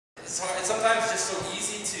it's sometimes just so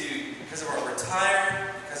easy to, because we're tired,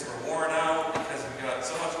 because we're worn out, because we've got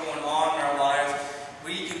so much going on in our lives,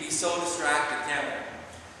 we can be so distracted, can't we?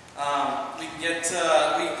 We can get,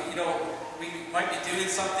 we might be doing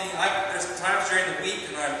something. There's times during the week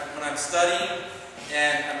when I'm studying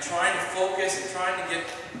and I'm trying to focus and trying to get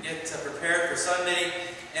prepared for Sunday,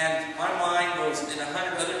 and my mind goes in 100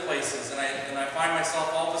 other places, and I find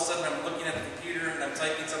myself all of a sudden I'm looking at the computer and I'm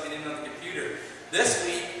typing something in on the computer. This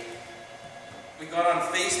week, I got on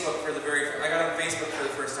Facebook for the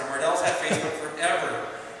first time. Ardell's had Facebook forever,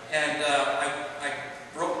 and I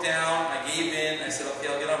broke down, I gave in, I said,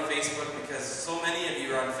 okay, I'll get on Facebook because so many of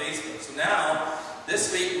you are on Facebook. So now,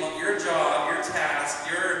 this week, your job, your task,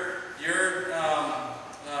 your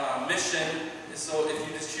mission, so if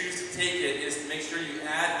you just choose to take it, is to make sure you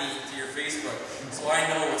add me to your Facebook so I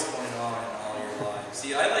know what's going on in all your lives.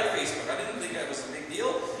 See, I like Facebook. I didn't think that was a big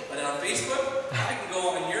deal, but on Facebook, I can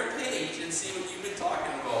go on your page and see what you've been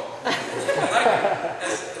talking about.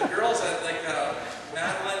 As the girls like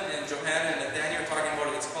Madeline and Johanna and Nathaniel are talking about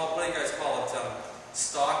it, it's called, what do you guys call it?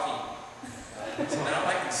 Stalking. So now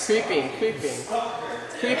I can creeping. Yeah,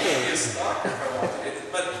 I can be a stalker if I want to.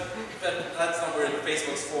 But that's not what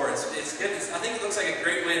Facebook's for. It's good. I think it looks like a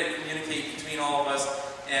great way to communicate between all of us,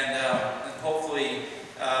 and hopefully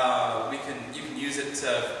you can use it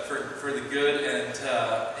for the good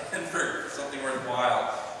and for something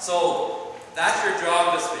worthwhile. So that's your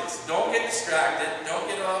job this week. So don't get distracted. Don't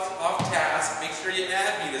get off task. Make sure you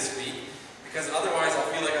add me this week, because otherwise I'll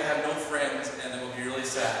feel like I have no friends, and it will be really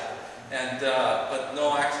sad. And but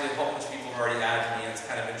no, actually, a whole bunch of people have already added me. It's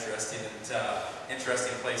kind of interesting and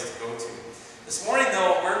interesting place to go to. This morning,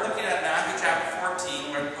 though, we're looking at Matthew chapter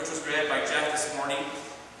 14, which was read by Jeff this morning.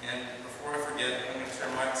 And before I forget, I'm going to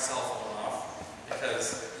turn my cell phone off,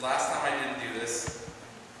 because last time I didn't do this,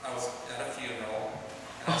 I was at a funeral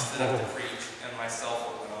and I stood up to preach, and my cell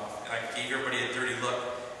phone went off, and I gave everybody a dirty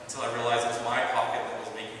look until I realized it was my pocket that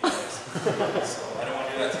was making noise. So I don't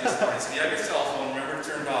want to do that to you this morning. So if you have your cell phone, remember to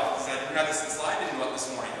turn it off, because I didn't have this slide didn't go up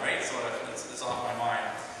this morning, right? So it's off my mind.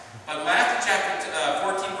 But Matthew chapter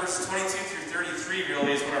 14, verses 22 through 33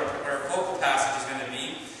 really is what our focal passage is going to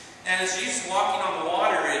be. And it's Jesus walking on the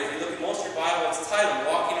water. If you look at most of your Bible, it's titled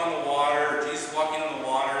Walking on the Water, or Jesus walking on the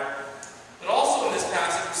water. But also in this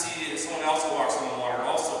passage, we see someone else who walks on the water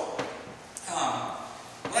also.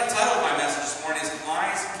 What I titled my message this morning is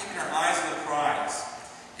keeping our eyes on the prize.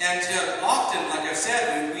 And often, like I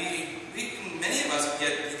said, many of us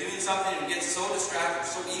get doing something and get so distracted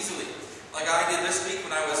so easily. Like I did this week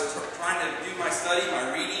when I was trying to do my study,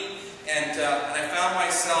 my reading, and I found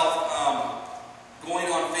myself going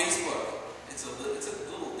on Facebook. It's a little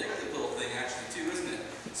addictive little thing actually too, isn't it?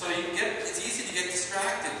 So it's easy to get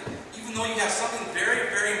distracted. Even though you have something very,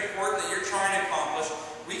 very important that you're trying to accomplish,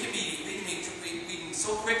 we can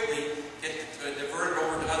so quickly get diverted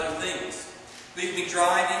over to other things. We can be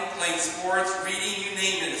driving, playing sports, reading, you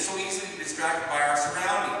name it. It's so easy to be distracted by our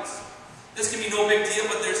surroundings. This can be no big deal,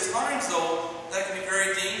 but there's times, though, that can be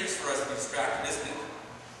very dangerous for us to be distracted, isn't it?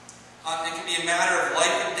 It can be a matter of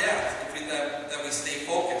life and death that we stay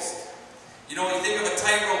focused. You know, you think of a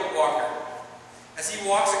tightrope walker. As he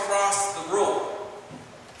walks across the rope,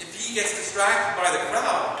 if he gets distracted by the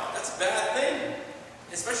crowd, that's a bad thing.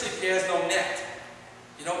 Especially if he has no net.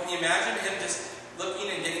 You know, can you imagine him just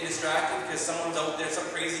looking and getting distracted because someone's out there, some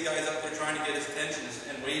crazy guy's up there trying to get his attention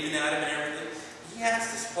and waving at him and everything? He has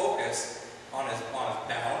to focus on his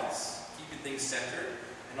balance, keeping things centered,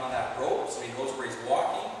 and on that rope so he knows where he's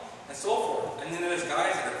walking, and so forth. And then there's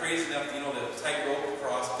guys that are crazy enough to, to tight rope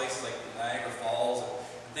across places like Niagara Falls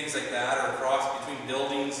and things like that, or across between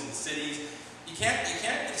buildings and cities. You can't be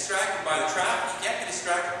distracted by the traffic. You can't be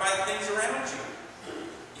distracted by the things around you.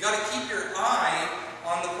 You got to keep your eye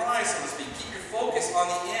on the prize, so to speak. Keep your focus on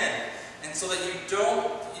the end, and so that you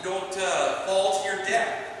don't fall to your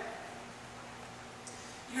death.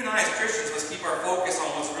 You and I as Christians must keep our focus on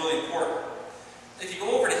what's really important. If you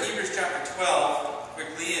go over to Hebrews chapter 12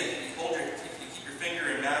 quickly, and you keep your finger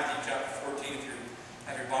in Matthew chapter 14 if you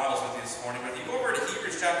have your Bibles with you this morning, but if you go over to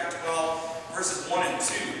Hebrews chapter 12 verses 1 and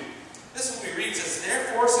 2, this is what we read. It says,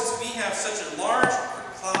 "Therefore, since we have such a large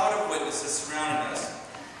cloud of witnesses surrounding us,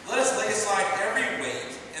 let us lay aside every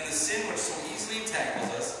weight and the sin which so easily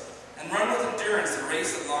entangles us, and run with endurance the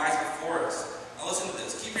race that lies before us." Now listen to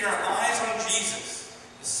this. "Keeping our eyes on Jesus,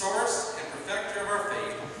 the source and perfecter of our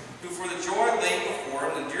faith, who for the joy laid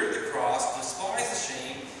before him endured the cross, despised the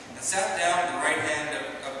shame, and sat down at the right hand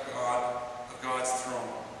of God's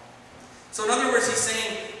throne." So in other words, he's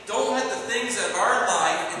saying, don't let the things of our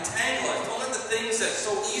life entangle us. Don't let the things that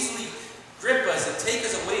so easily grip us and take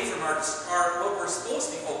us away from what we're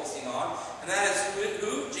supposed to be focusing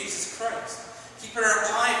keeping our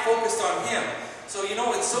eye focused on Him. So, you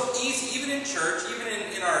know, it's so easy, even in church, even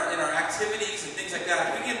in our activities and things like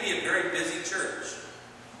that, we can be a very busy church.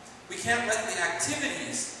 We can't let the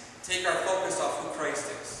activities take our focus off who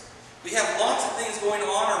Christ is. We have lots of things going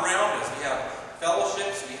on around us. We have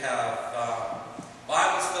fellowships, we have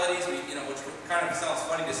Bible studies, which kind of sounds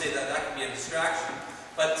funny to say that can be a distraction.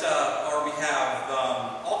 But, or we have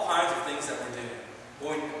all kinds of things that we're doing.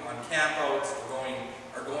 Going on campouts,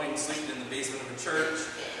 or going sleeping in the basement of a church,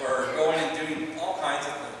 or going and doing all kinds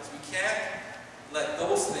of things. We can't let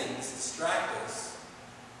those things distract us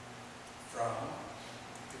from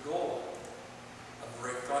the goal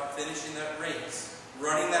of finishing that race,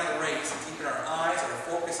 running that race, and keeping our eyes, our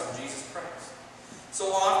focus on Jesus Christ.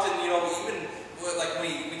 So often, even like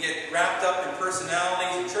we get wrapped up in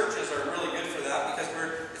personalities, and churches are really good for that because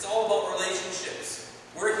it's all about relationships.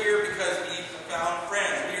 We're here because we found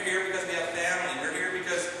friends. We're here because we have family. We're here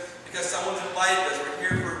because someone's invited us. We're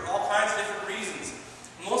here for all kinds of different reasons.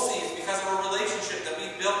 Mostly it's because of a relationship that we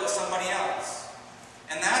built with somebody else.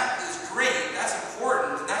 And that is great. That's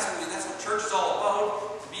important. And that's what church is all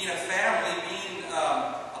about. Being a family, being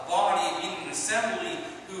a body, being an assembly.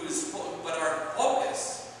 But our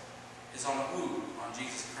focus is on who? On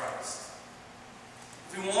Jesus Christ.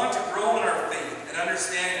 If we want to grow in our faith and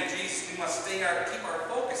understanding of Jesus, we must keep our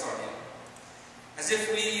focus on Him. As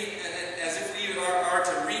if we are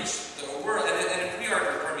to reach the world, and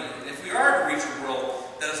if we are to reach a world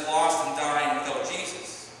that is lost and dying without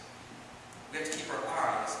Jesus, we have to keep our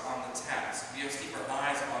eyes on the task. We have to keep our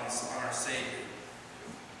eyes on our Savior.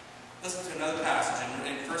 Listen to another passage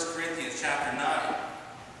in 1 Corinthians chapter 9.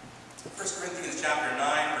 1 Corinthians chapter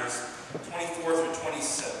 9, verse 24 through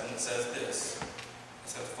 27, it says this. I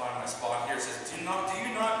just have to find my spot here. It says, Do you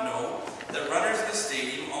not know that runners in the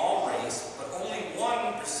stadium all race, but only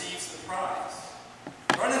one receives the prize?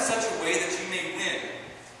 Run in such a way that you may win.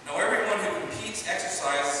 Now everyone who competes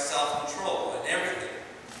exercises self-control in everything.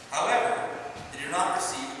 However, they do not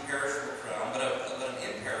receive a perishable crown, but an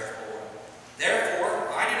imperishable one. Therefore,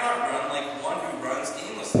 I do not run like one who runs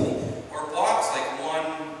aimlessly, or box like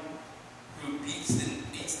one who beats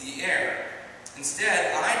the air.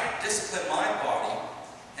 Instead, I discipline my body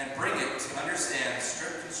and bring it to understand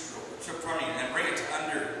strict control, and bring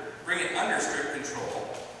it under strict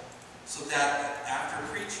control, so that after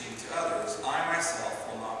preaching to others, I myself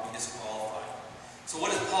will not be disqualified. So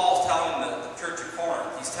what is Paul telling the church of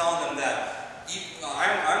Corinth? He's telling them that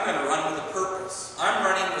I'm going to run with a purpose. I'm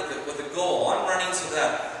running with a goal. I'm running so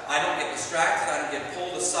that I don't get distracted, I don't get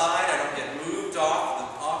pulled aside, I don't get moved off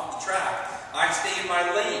the track. I stay in my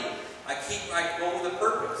lane. I go with a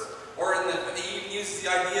purpose. Or he even uses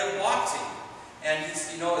the idea of boxing. And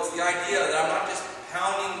it's the idea that I'm not just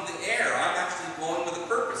pounding the air. I'm actually going with a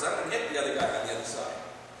purpose. I'm going to hit the other guy on the other side.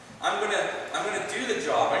 I'm going to do the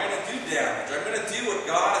job. I'm going to do damage. I'm going to do what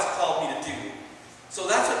God has called me to do. So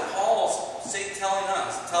that's what Paul's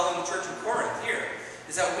telling the church of Corinth here,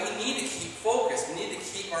 is that we need to keep focused. We need to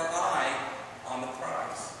keep our eye on the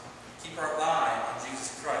prize. Keep our eye on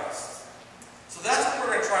Jesus Christ. So that's what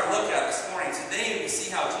we're going to try to look at this morning. Today we see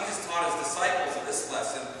how Jesus taught His disciples in this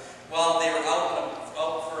lesson while they were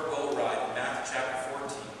out for a boat ride in Matthew chapter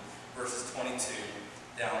 14, verses 22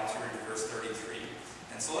 down through verse 33.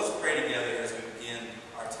 And so let's pray together as we begin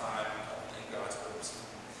our time in God's purpose.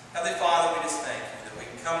 Heavenly Father, we just thank You that we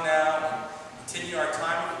can come now and continue our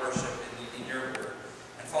time of worship in Your Word.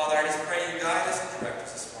 And Father, I just pray You guide us and direct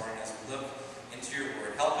us this morning as we look into Your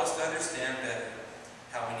Word. Help us to understand better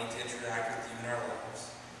how we need to interact with You in our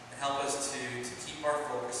lives. And help us to keep our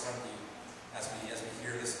focus on You as we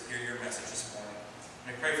hear Your message this morning.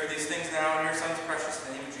 And we pray for these things now in Your Son's precious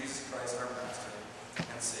name, Jesus Christ, our Master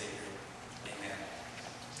and Savior. Amen.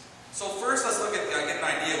 So first, let's get an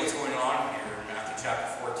idea of what's going on here in Matthew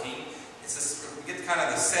chapter 14. We get kind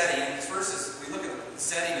of the setting. We look at the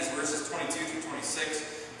setting as verses 22 through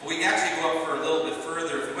 26. But we can actually go up for a little bit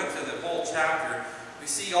further. If we went through the whole chapter, we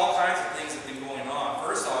see all kinds of things that have been going on.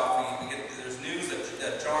 First off, there's news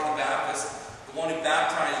that John the Baptist, the one who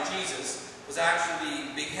baptized Jesus, was actually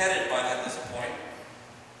beheaded by this point.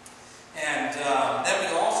 And then we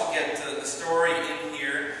also get to the story in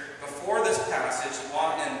here before this passage,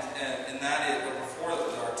 and that is, or before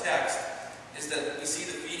our text, is that we see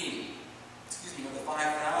the feeding, of the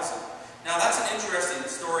 5,000. Now that's an interesting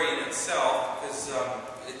story in itself because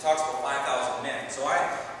it talks about 5,000 men. So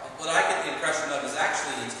what I get the impression of is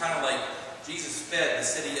actually it's kind of like Jesus fed the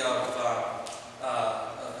city of about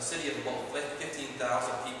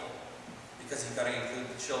 15,000 people, because you've got to include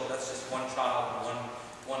the children. That's just one child and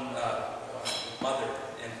one mother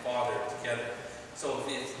and father together. So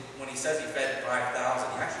when he says he fed 5,000,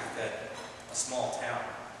 he actually fed a small town,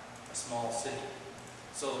 a small city.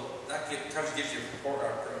 So that kind of gives you a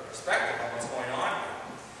perspective on what's going on here.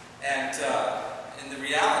 And the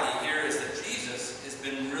reality here is that Jesus has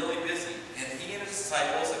been really busy, and he and his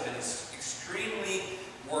disciples have been extremely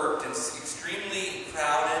worked and extremely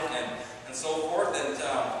crowded and so forth. And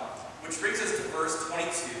which brings us to verse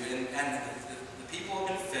 22. And the people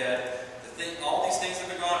have been fed. All these things have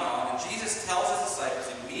been going on. And Jesus tells his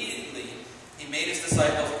disciples immediately, he made his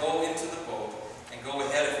disciples go into the boat and go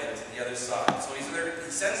ahead of him to the other side. So he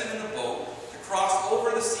sends them in the boat to cross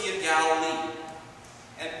over the Sea of Galilee.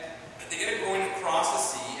 And they get going across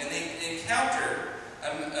the sea, and they encounter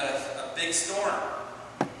a big storm.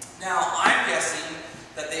 Now, I'm guessing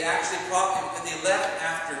that they actually they left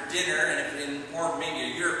after dinner, and in more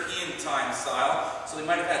maybe a European time style. So they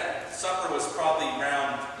might have had supper was probably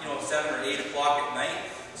around 7 or 8 o'clock at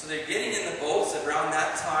night. So they're getting in the boats around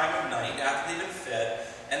that time of night after they've been fed,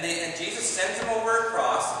 and Jesus sends them over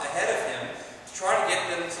across ahead of him to try to get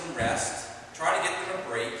them some rest, try to get them a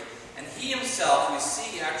break. And he himself, we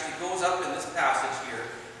see, actually goes up in this passage here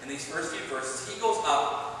in these first few verses. He goes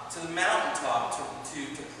up to the mountaintop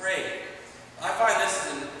to pray. I find this,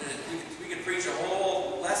 we could preach a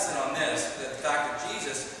whole lesson on this, the fact that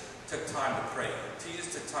Jesus took time to pray.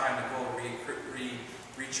 Jesus took time to go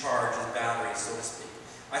recharge his batteries, so to speak.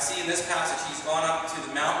 I see in this passage he's gone up to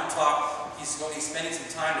the mountaintop, he's spending some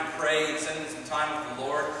time to pray and spending some time with the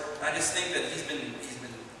Lord. And I just think that he's been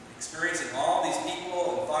experiencing all these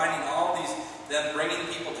people and finding all these, them bringing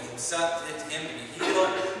people to himself, to him to be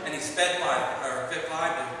healed. And he's fed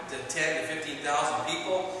 5 to 10 to 15,000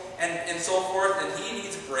 people. And so forth, and he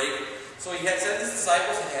needs a break. So he had sent his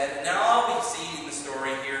disciples ahead. And now we see in the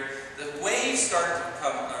story here, the waves start to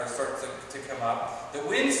come up. The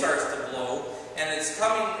wind starts to blow, and it's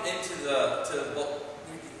coming into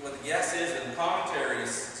what the guess is, and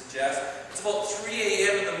commentaries suggest, it's about 3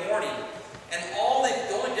 a.m. in the morning. And the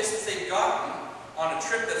only distance they've gotten on a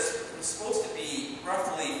trip that's supposed to be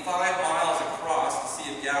roughly 5 miles across the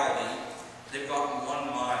Sea of Galilee, they've gotten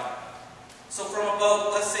 1 mile. So from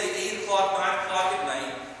about, let's say, 8 o'clock, 9 o'clock at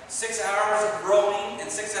night, 6 hours of rowing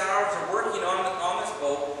and 6 hours of working on this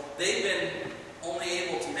boat, they've been only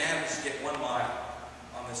able to manage to get 1 mile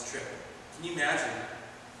on this trip. Can you imagine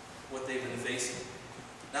what they've been facing?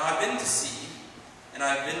 Now, I've been to sea, and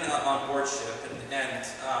I've been on board ship, and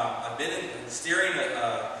I've been steering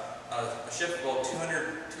a ship about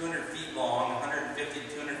 200 feet long, 150 to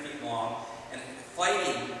 200 feet long, and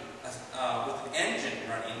fighting with an engine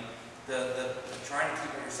running, trying to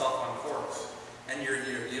keep yourself on course. And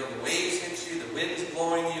the waves hit you, the wind's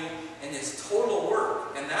blowing you, and it's total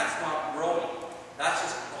work. And that's not rowing. That's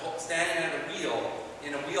just standing at a wheel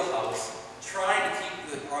in a wheelhouse, trying to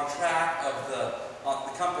keep on track of the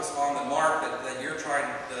compass on the mark that you're trying,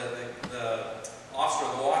 the officer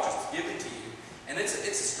of the watch is giving to you. And it's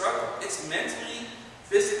a struggle. It's mentally,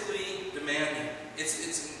 physically demanding.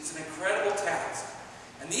 It's an incredible task.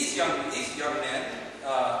 And these young men,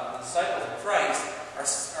 the disciples of Christ,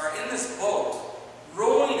 are in this boat,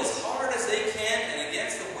 rowing as hard as they can and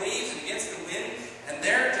against the waves and against the wind, and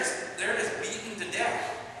they're just beaten to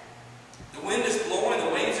death. The wind is blowing,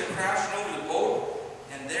 the waves are crashing over the boat,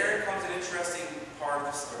 and there comes an interesting part of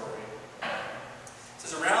the story. It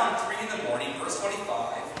says, around 3 in the morning, verse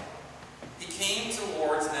 25, he came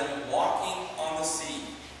towards them walking on the sea.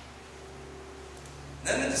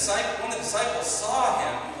 Then when the disciples saw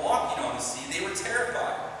him walking on the sea, they were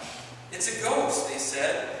terrified. It's a ghost, they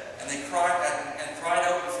said, and they cried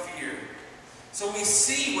out in fear. So we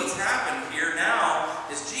see what's happened here now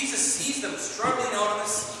is Jesus sees them struggling out on the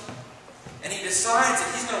sea, and he decides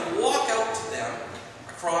that he's going to walk out to them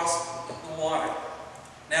across the water.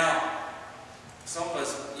 Now, some of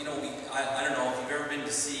us, I don't know if you've ever been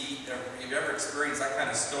to sea, or if you've ever experienced that kind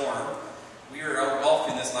of storm. We were out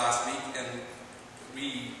golfing this last week, and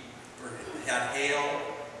we had hail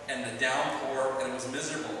and a downpour, and it was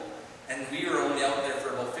miserable. And we were only out there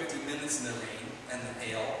for about 50 minutes in the rain and the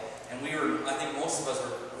hail. And I think most of us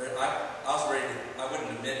were, I was ready to, I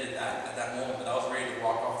wouldn't admit it at that moment, but I was ready to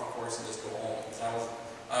walk off the course and just go home. Because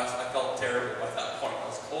I felt terrible at that point. I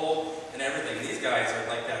was cold and everything. And these guys are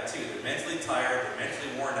like that too. They're mentally tired, they're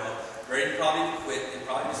mentally worn out, ready probably to quit. They'd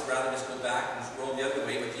probably rather just go back and just roll the other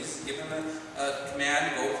way. But Jesus gave them a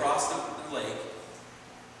command to go across the lake.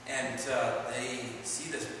 And they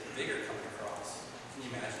see this figure coming across. Can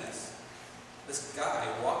you imagine this? This guy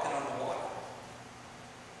walking on the water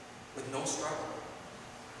with no struggle,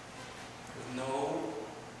 with no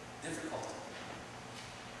difficulty.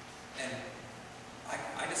 And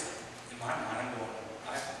I just, in my mind, I'm going,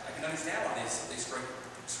 I can understand why they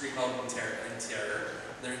scream out in terror.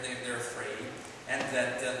 They're afraid. And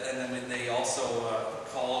then they also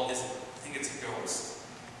call this, I think it's a ghost.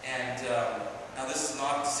 And now this is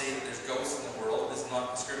not to say that there's ghosts in the world. This is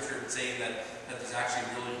not the scripture saying that there's actually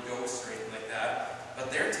really ghosts or anything like that.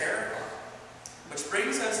 But they're terrified. Which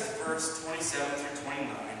brings us to verse 27 through 29.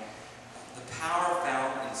 The power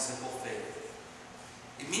found in simple faith.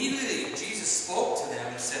 Immediately Jesus spoke to them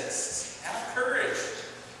and said, have courage.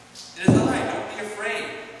 It is I, don't be afraid.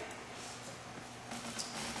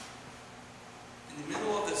 In the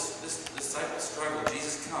middle of this disciple struggle,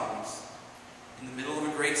 Jesus comes in the middle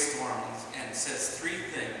of a great storm and says three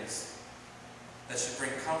things that should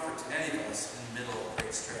bring comfort to any of us in the middle of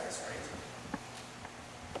great stress, right?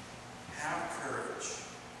 Have courage.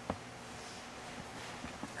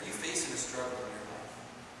 Are you facing a struggle in your life?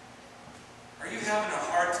 Are you having a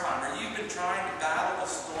hard time? Are you been trying to battle the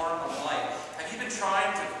storm of life? Have you been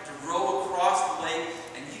trying to row across the lake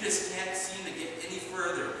and you just can't seem to get any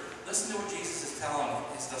further? Listen to what Jesus is telling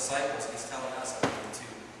his disciples. He's telling us too.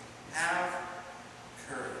 Have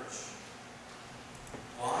courage.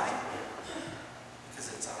 Why?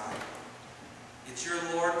 Because it's I. It's your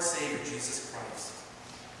Lord and Savior, Jesus Christ.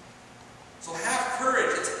 So have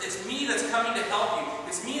courage. It's me that's coming to help you.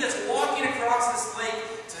 It's me that's walking across this lake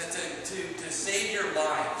to save your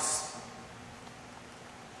lives.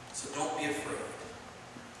 So don't be afraid.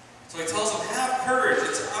 So he tells them, have courage.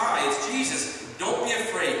 It's I. It's Jesus. Don't be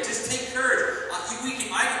afraid. Just take courage.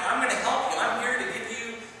 I'm going to help you. I'm here to give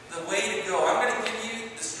you the way to go. I'm going to give you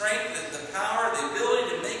the strength, the power, the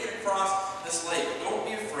ability to make it across this lake. Don't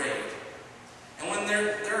be afraid. And when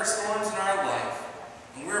there are storms in our life,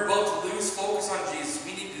 and we're about to lose focus on Jesus,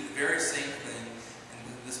 we need to do the very same thing. And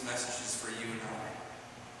this message is for you and I.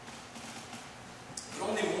 But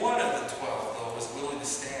only one of the 12, though, was willing to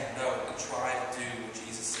stand out and try to do what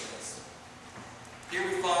Jesus says. Here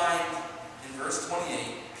we find in verse 28,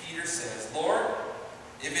 Peter says, Lord,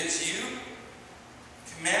 if it's you,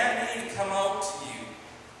 command me to come out to you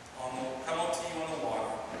on the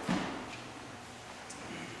water. Can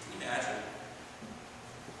you imagine?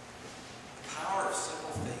 The power of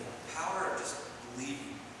simple faith, the power of just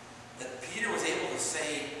believing. That Peter was able to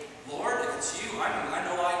say, Lord, if it's you, I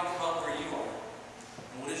know I can come out where you are.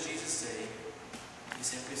 And what does Jesus say? He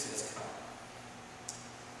simply says, come.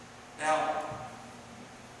 Now,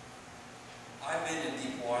 I've been in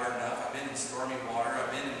deep water enough. I've been in stormy water.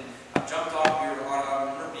 I've jumped off. I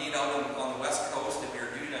remember being out on the west coast, and we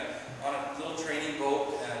were doing on a little training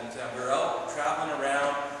boat, and we were out traveling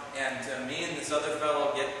around, and me and this other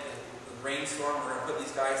fellow get the rainstorm. We're going to put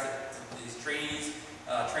these guys, these trainees,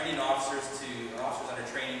 training officers under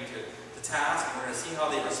training to task, and we're going to see how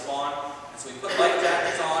they respond. And so we put life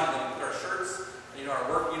jackets on, and we put our shirts, our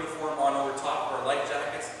work uniform on over top of our life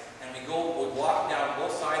jackets, and we walk down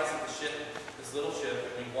both sides of the ship, this little ship,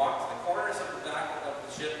 and we walk to the corners of the back of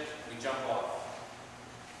the ship, and we jump off.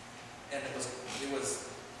 And it was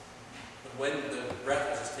the wind, the breath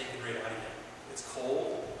was just taken right out of you. It's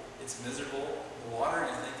cold, it's miserable. The water,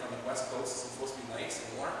 you think on the west coast is supposed to be nice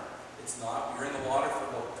and warm. It's not. We were in the water for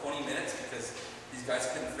about 20 minutes because these guys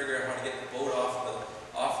couldn't figure out how to get the boat off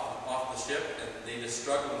the ship, and they just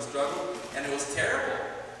struggled, and it was terrible.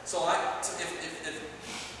 So if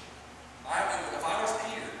I was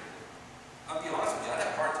Peter, I'll be honest with you, I'd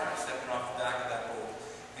have a hard time stepping off the back of that boat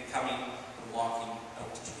and coming and walking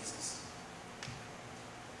out to Jesus.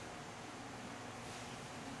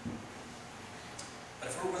 But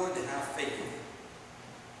if we're willing to have faith,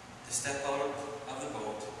 to step out of the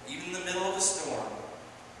boat, even in the middle of a storm,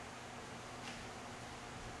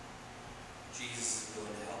 Jesus is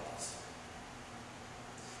willing to help us.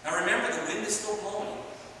 Now remember, the wind is still blowing.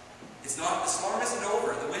 The storm isn't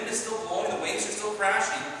over. The wind is still blowing, the waves are still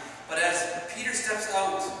crashing. But as Peter steps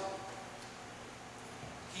out,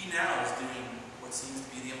 he now is doing what seems to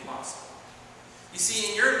be the impossible. You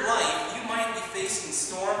see, in your life, you might be facing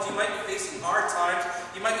storms, you might be facing hard times,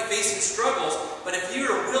 you might be facing struggles, but if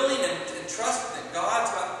you are willing and trust that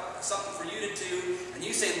God's got something for you to do, and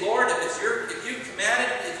you say, Lord, if you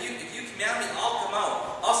command me, I'll come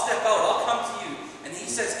out. I'll step out. I'll come to you. And he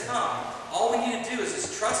says, come. All we need to do is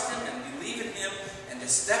just trust him and believe in him and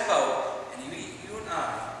just step out, and you and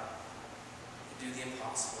I can do the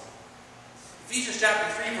impossible. Ephesians chapter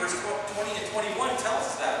 3, verse 20 and 21 tells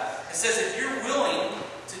us that. It says, if you're willing,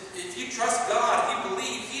 if you trust God, if you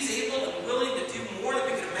believe, he's able and willing to do more than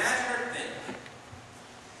we can imagine or think.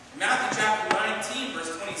 In Matthew chapter 19,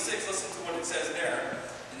 verse 26, listen to what it says there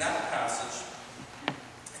in that passage.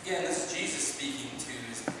 Again, this is Jesus speaking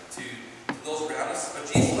to those around us.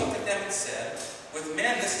 But Jesus looked at them and said, with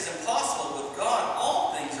men this is impossible, with God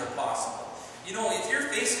all things are possible. You know, if you're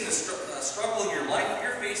facing a struggle in your life, if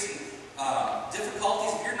you're facing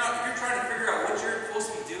difficulties, if you're trying to figure out what you're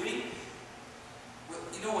supposed to be doing,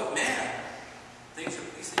 you know, with man, these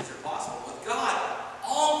things are possible. With God,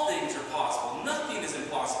 all things are possible. Nothing is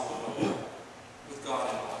impossible with God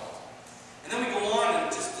involved. And then we go on,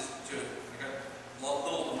 and just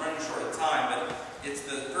I'm running short of time, but it's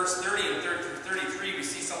the verse 30 and 33, we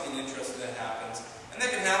see something interesting that happens. And that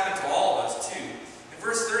can happen to all of us too. In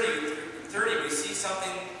verse 30, we see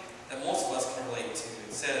something that most of us can relate to.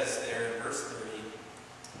 It says there in verse 30,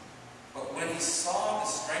 but when he saw the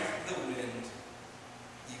strength of the wind,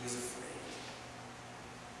 he was afraid.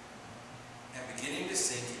 And beginning to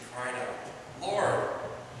sink, he cried out, Lord,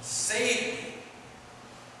 save me.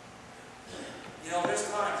 You know, there's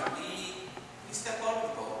times that we step out of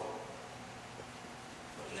the boat.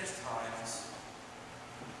 But then there's times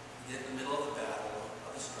we get in the middle of the battle,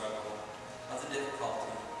 of the struggle, of the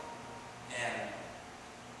difficulty, and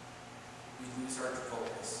we lose our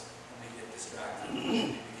focus, and we get distracted, and we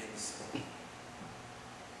begin to sin.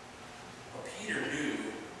 But Peter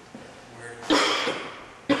knew where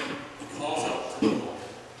he calls out to the Lord.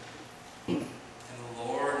 And the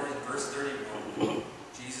Lord, in verse 31,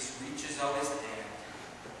 Jesus reaches out his hand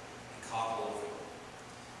and caught hold of him.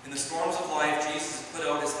 In the storms of life, Jesus put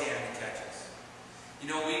out his hand and catch us. You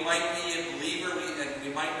know, we might be a believer, we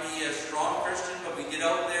might be a strong Christian, but we get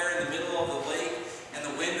out there in the middle of the lake, and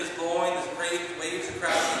the wind is blowing, the waves are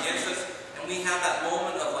crashing against us, and we have that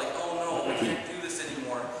moment of like, oh no, we can't do this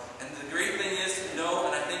anymore. And the great thing is to know,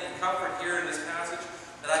 and I think the comfort here in this passage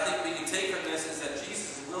that I think we can take from this is that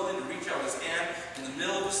Jesus is willing to reach out his hand in the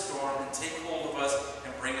middle of the storm and take hold of us and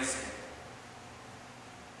bring us in.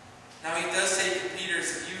 Now he does say to Peter,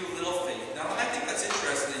 you of little faith. Now I think that's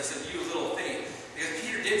interesting that he said, you of little faith, because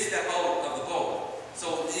Peter did step out of the boat.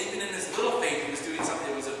 So even in his little faith, he was doing something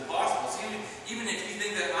that was impossible. So even if you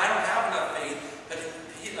think that I don't have enough faith,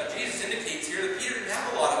 but Jesus indicates here that Peter didn't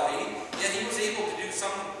have a lot of faith, yet he was able to do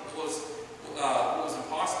something that was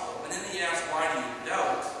impossible. And then he asked, why do you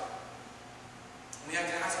doubt? And we have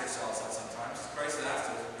to ask ourselves that sometimes. Christ has asked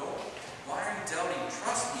us, no, why are you doubting?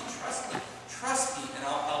 Trust me, trust me, trust me, and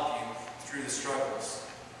I'll help you through the struggles.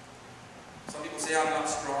 Some people say, I'm not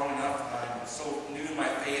strong enough, I'm so new to my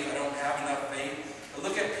faith, I don't have enough faith. But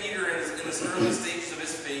look at Peter in his early stages of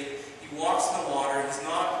his faith. He walks in the water. It's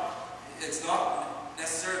not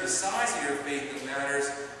necessarily the size of your faith that matters,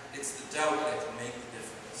 it's the doubt that can make the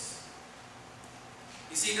difference.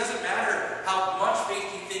 You see, it doesn't matter how much faith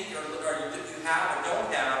you think or you have or don't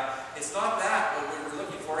have. It's not that what we're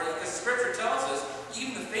looking for, because Scripture tells us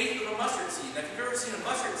even the faith of a mustard seed. Now, if you've ever seen a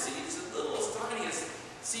mustard seed, it's the littlest, tiniest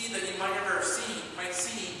seed that you might ever see.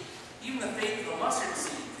 Even the faith of a mustard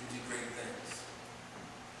seed can do great things.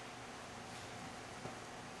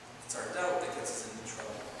 It's our doubt that gets us into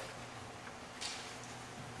trouble.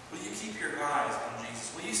 Will you keep your eyes on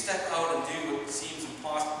Jesus? Will you step out and do what seems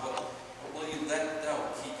impossible, or will you let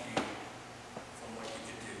doubt keep you from what you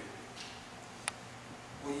can do?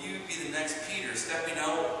 Will you be the next Peter, stepping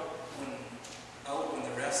out when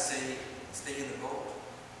the rest say, stay in the boat?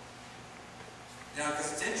 Now,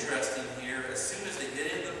 because it's interesting here, as soon as they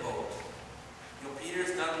get in the boat, you know,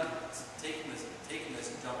 Peter's done taking this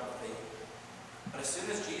jump of faith. But as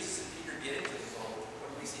soon as Jesus and Peter get into the boat,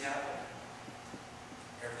 what do we see happen?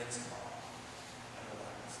 Everything's calm and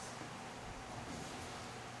relaxed.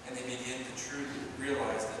 And they begin to truly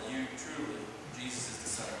realize that Jesus is the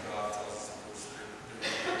Son of God, tells us in verse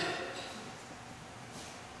 30.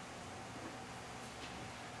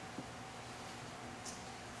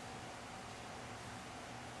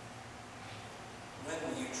 When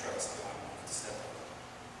will you trust God to step up?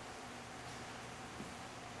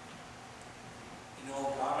 You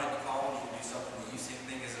know, God might be calling you to do something that you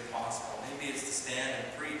think is impossible. Maybe it's to stand and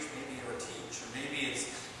preach, maybe or teach, or maybe it's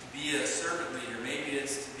to be a servant leader, maybe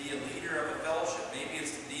it's to be a leader of a fellowship, maybe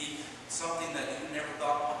it's to be something that you never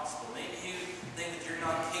thought possible. Maybe you think that you're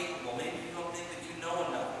not capable, maybe you don't think that you know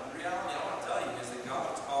enough. But the reality, I want to tell you, is that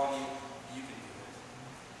God is calling you, you can do it.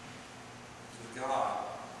 With God,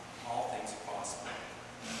 all things are possible.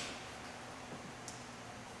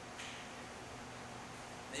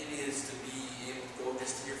 Maybe it is to be able to go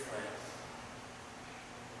just to your friend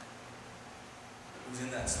who's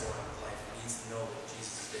in that storm of life and needs to know that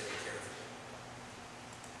Jesus is there to care for you.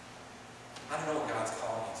 I don't know what God's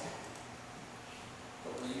calling you to,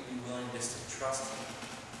 but will you be willing just to trust Him,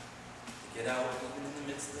 to get out even in the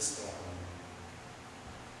midst of the storm,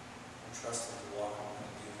 and trust Him to walk on and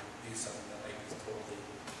do something that might be totally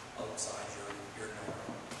outside your norm,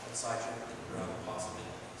 outside your realm of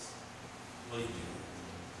possibilities? Will you do it?